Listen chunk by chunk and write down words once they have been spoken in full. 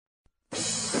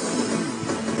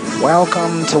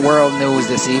Welcome to World News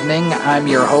this evening. I'm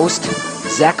your host,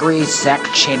 Zachary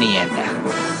Sakchinian.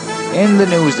 In the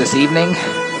news this evening,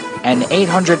 an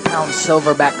 800-pound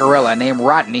silverback gorilla named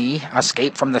Rodney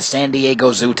escaped from the San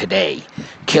Diego Zoo today,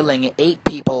 killing 8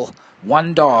 people,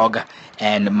 1 dog,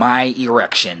 and my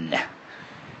erection.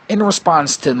 In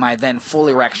response to my then full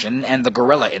erection and the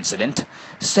gorilla incident,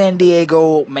 San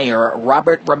Diego Mayor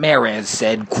Robert Ramirez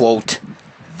said, quote,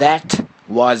 "That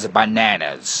was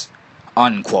bananas,"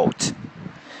 unquote.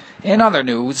 In other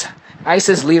news,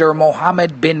 ISIS leader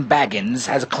Mohammed bin Baggins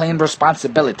has claimed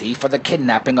responsibility for the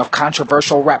kidnapping of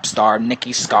controversial rap star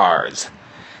Nicky Scarz.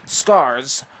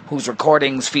 Scarz, whose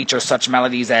recordings feature such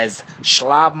melodies as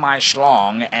 "Schlob my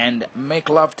schlong" and "Make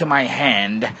love to my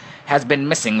hand," has been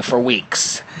missing for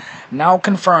weeks. Now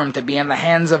confirmed to be in the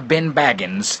hands of bin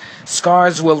Baggins,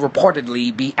 Scarz will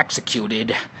reportedly be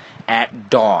executed at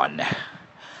dawn.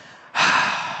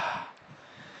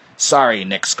 Sorry,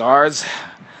 Nick Scarz.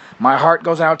 My heart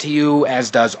goes out to you,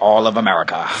 as does all of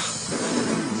America.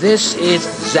 This is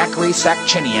Zachary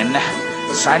Sakchinian,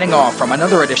 signing off from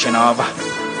another edition of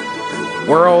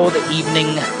World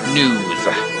Evening News.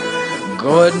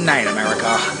 Good night,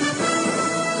 America.